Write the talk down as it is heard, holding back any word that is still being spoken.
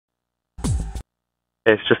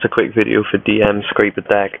It's just a quick video for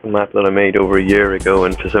DM-ScraperDeck, a map that I made over a year ago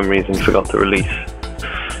and for some reason forgot to release.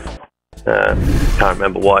 Can't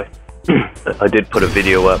remember why. I did put a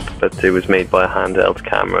video up, but it was made by a handheld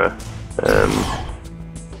camera.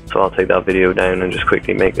 So I'll take that video down and just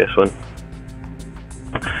quickly make this one.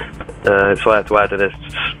 So I had to add this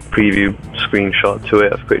preview screenshot to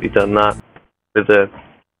it. I've quickly done that with a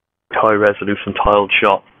high resolution tiled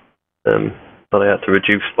shot that I had to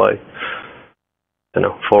reduce by, I don't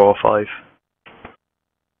know, 4 or 5.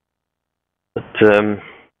 But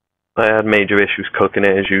I had major issues cooking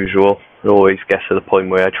it as usual. It always gets to the point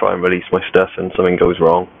where I try and release my stuff and something goes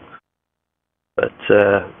wrong. But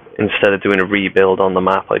instead of doing a rebuild on the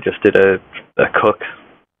map, I just did a cook.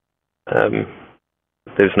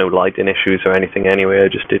 There's no lighting issues or anything anyway. I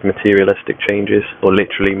just did materialistic changes, or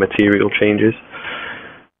literally material changes.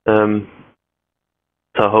 So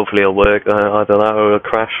hopefully it'll work. Either that or it'll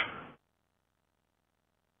crash.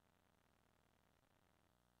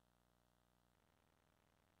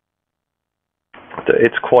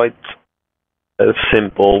 It's quite a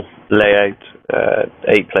simple layout,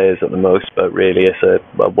 8 players at the most, but really it's a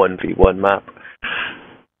 1v1 map.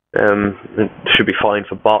 It should be fine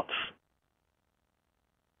for bots.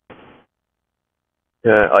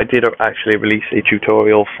 I did actually release a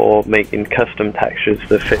tutorial for making custom textures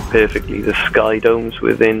that fit perfectly the sky domes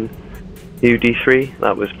within UT3.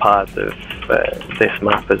 That was part of this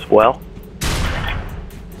map as well.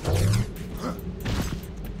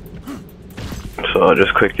 So I'll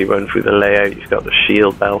just quickly run through the layout. You've got the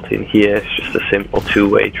shield belt in here. It's just a simple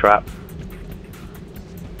 2-way trap.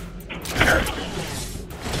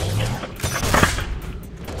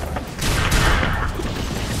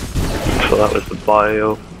 So that was the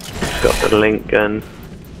bio. It's got the link gun.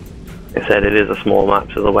 Like I said, it is a small map,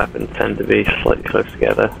 so the weapons tend to be slightly close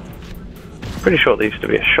together. Pretty sure there used to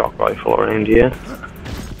be a shock rifle around here.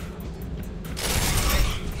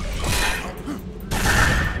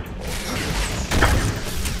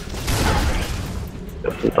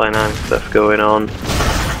 Got some dynamic stuff going on.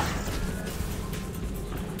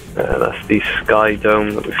 That's the sky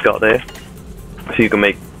dome that we've got there. So you can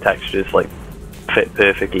make textures like fit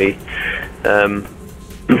perfectly. I'm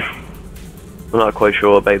not quite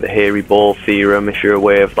sure about the hairy ball theorem. If you're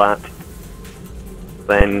aware of that,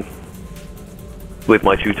 then with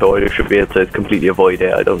my tutorial you should be able to completely avoid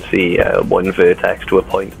it. I don't see one vertex to a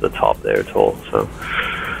point at the top there at all. So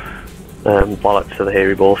bollocks to the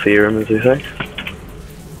hairy ball theorem, as they say.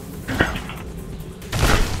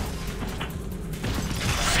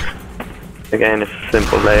 Again, it's a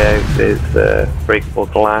simple layout. There's breakable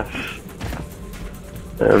glass.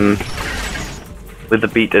 With the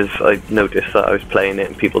beaters, I noticed that I was playing it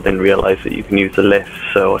and people didn't realise that you can use the lift,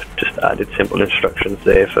 so I just added simple instructions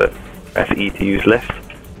there for FE to use lift.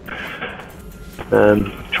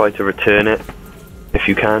 Try to return it if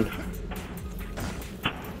you can.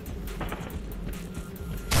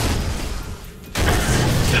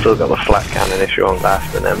 Still got the flat cannon issue on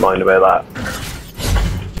glass, but never mind about that.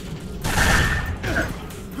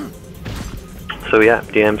 So yeah,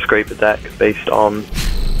 DM-ScraperDeck based on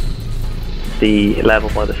the level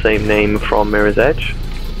by the same name from Mirror's Edge.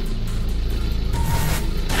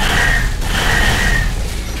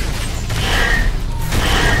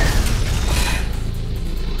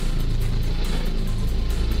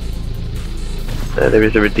 There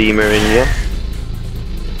is a redeemer in here.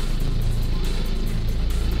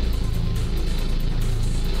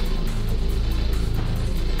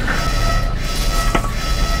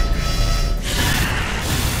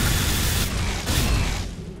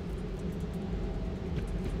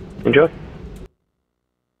 Enjoy.